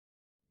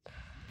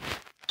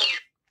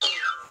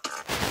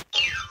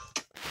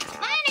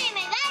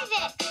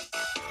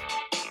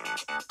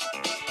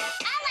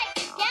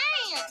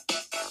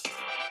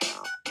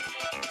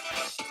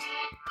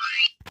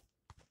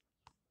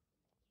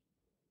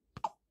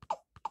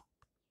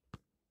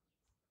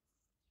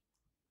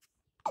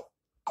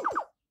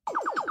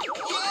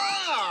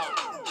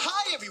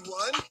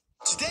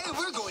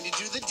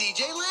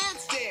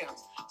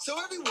So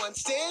everyone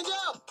stand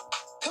up.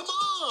 Come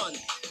on,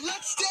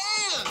 let's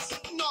dance.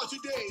 Not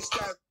today's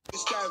dance.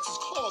 This dance is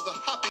called the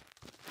happy.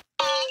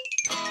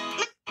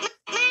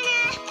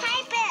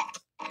 Type it.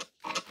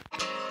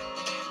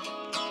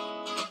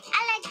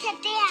 I like to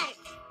dance.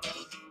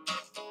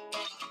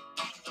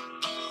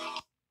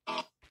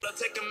 I'll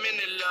take a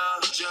minute,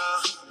 love.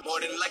 More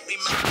than likely,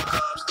 my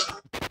cups.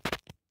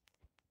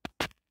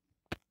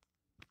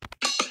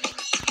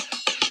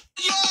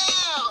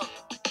 Yeah!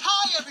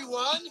 Hi,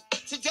 everyone.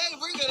 Today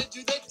we're gonna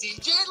do the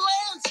DJ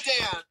Lance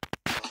dance.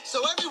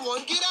 So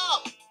everyone get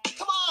up.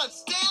 Come on,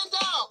 stand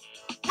up.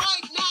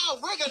 Right now,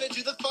 we're gonna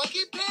do the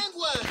funky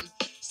penguin.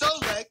 So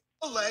legs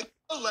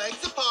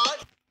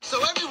apart.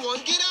 So everyone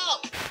get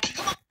up.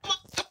 Come on,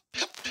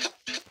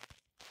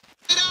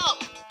 get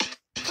up.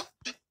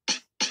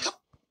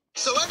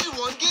 So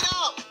everyone get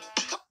up.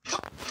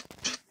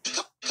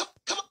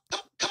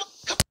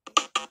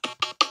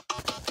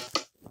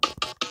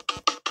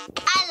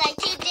 I like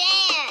to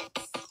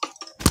dance.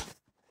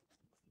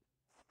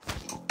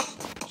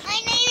 My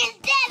name is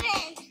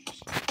Devin.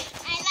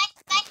 I like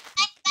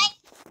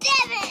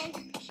Devin.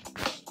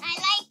 I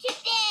like to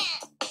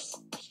dance.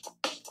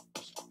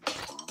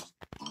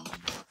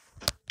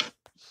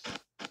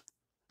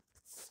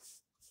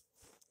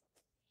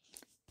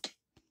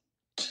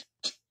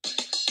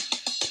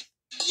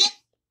 Yeah.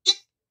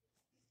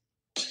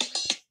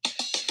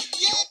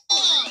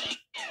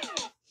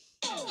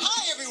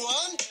 Hi,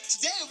 everyone.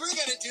 Today we're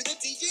gonna do the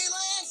DJ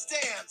Lance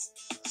dance.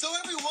 So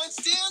everyone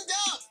stand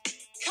up.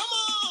 Come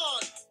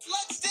on,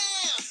 let's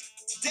dance.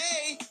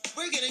 Today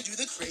we're gonna do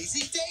the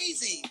Crazy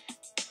Daisy.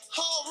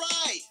 All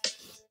right.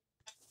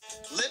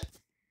 Lip.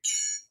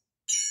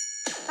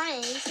 My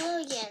name is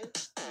Logan.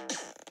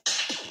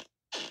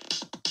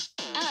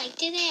 I like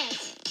to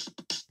dance.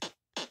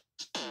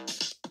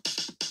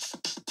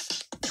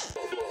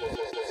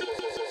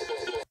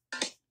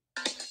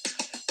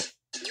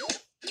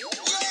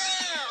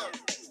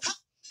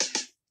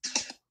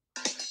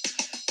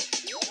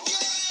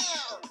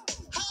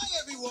 Hi,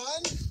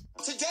 everyone.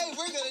 Today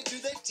we're gonna do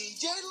the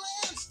DJ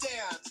Lance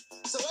dance.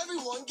 So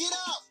everyone get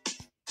up.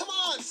 Come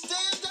on,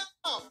 stand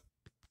up.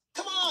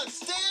 Come on,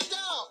 stand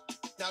up.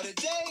 Now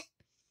today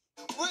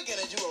we're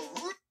gonna do a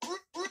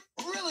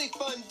really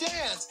fun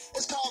dance.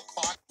 It's called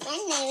Fox. My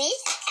name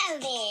is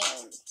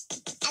Evan.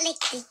 I like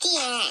to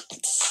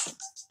dance.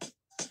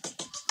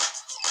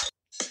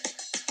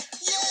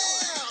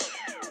 Yeah!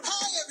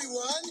 Hi,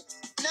 everyone.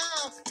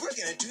 Now we're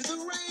gonna do the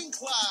rain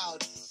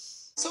cloud.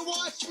 So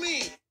watch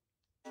me.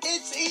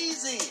 It's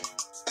easy.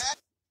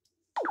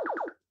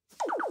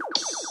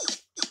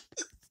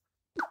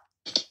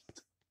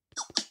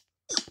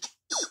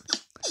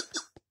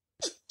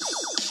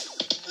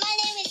 My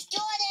name is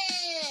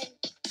Jordan.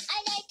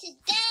 I like to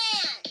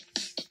dance.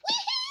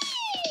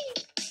 Woohoo!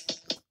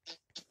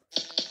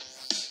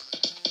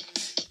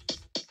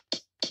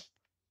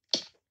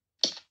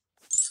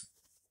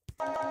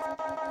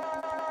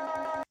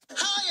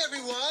 Hi,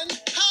 everyone.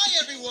 Hi,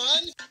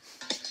 everyone.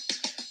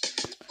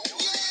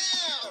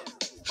 Yeah!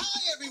 Hi,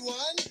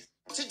 everyone.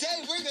 Today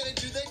we're gonna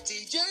do the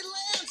DJ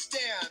Lance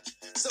dance.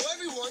 So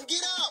everyone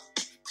get up.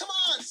 Come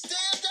on,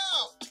 stand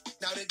up.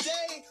 Now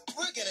today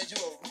we're gonna do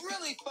a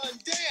really fun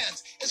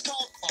dance. It's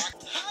called Fox.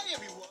 Hi,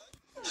 everyone.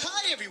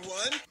 Hi,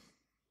 everyone.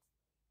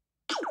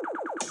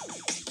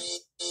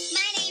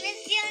 My name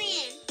is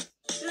Julian.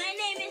 My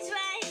name is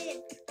Ryan.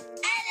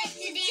 I like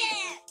to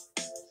dance.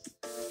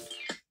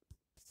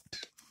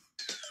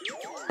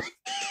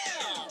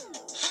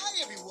 Hi,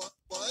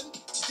 everyone.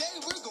 Today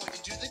we're going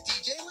to do the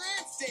DJ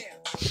Lance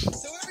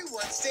dance. So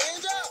everyone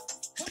stand up.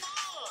 Come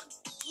on,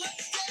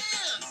 let's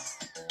dance.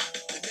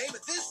 The name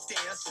of this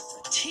dance is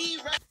the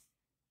T-Rex.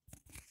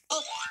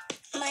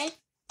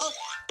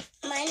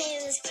 My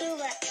name is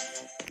Cuba.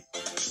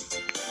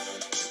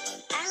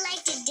 I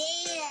like to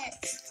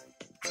dance.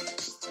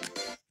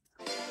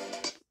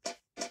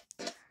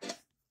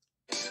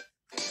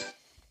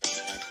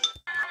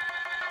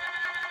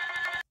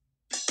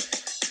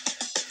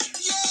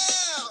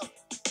 Yeah!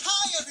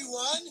 Hi,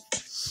 everyone.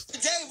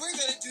 Today we're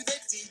going to do the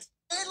DJ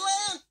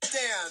Lance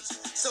dance.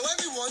 So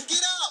everyone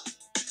get up.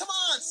 Come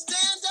on,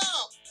 stand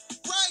up.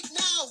 Right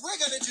now we're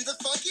going to do the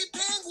funky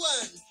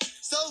penguin.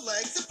 So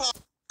legs apart.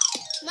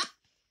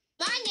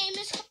 My name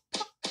is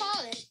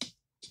Colin.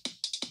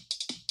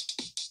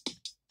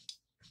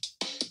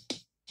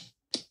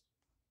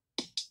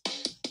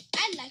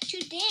 I like to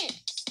dance.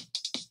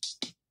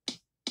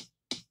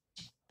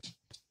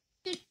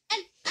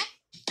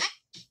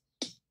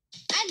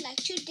 I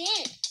like to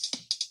dance.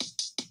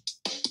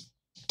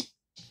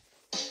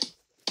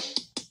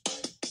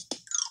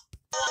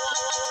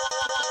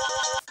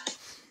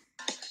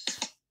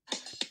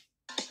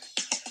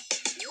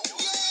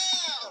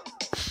 Yeah!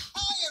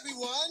 Hi,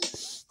 everyone.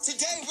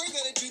 Today we're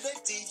going to do the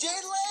DJ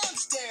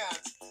Lance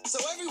dance. So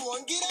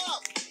everyone get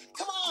up.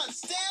 Come on,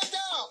 stand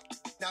up.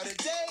 Now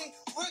today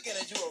we're going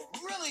to do a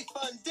really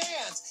fun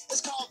dance.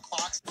 It's called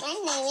Fox. My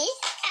name is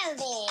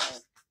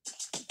Evan.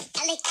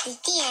 I like to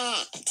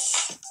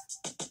dance.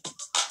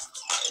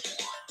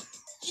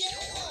 Yeah!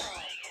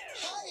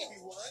 Hi,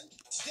 everyone.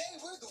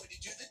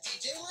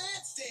 DJ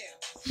Lance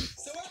Dance.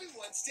 So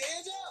everyone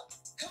stand up.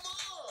 Come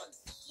on,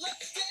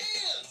 let's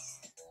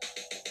dance.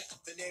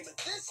 The name of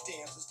this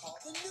dance is called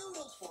the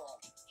Noodle Twirl.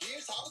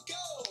 Here's how it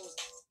goes.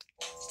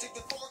 Stick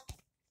the fork.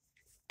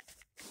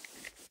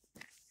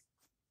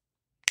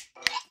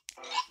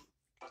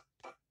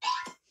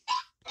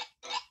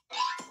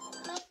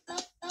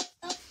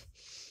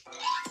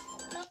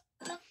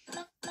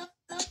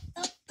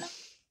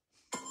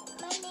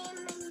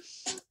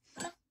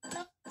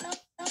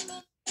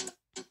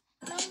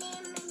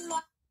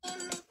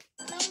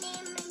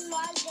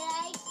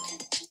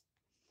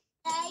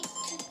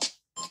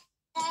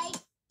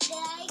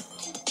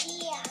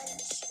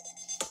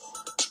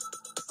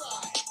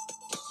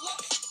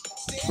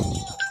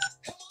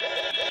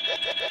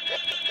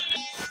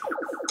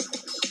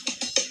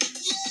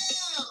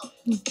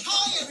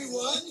 Hi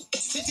everyone!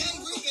 Today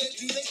we're gonna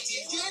do the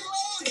DJ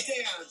Lance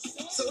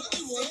Dance. So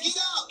everyone get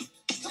up!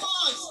 Come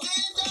on,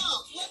 stand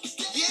up!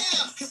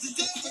 Yeah, because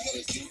today we're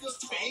gonna do the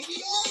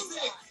baby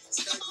music!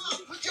 So come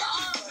on, put your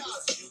arms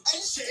out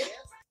and shake!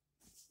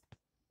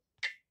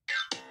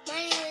 My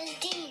name is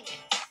Dean.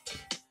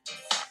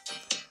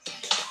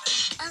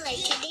 I like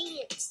to dance.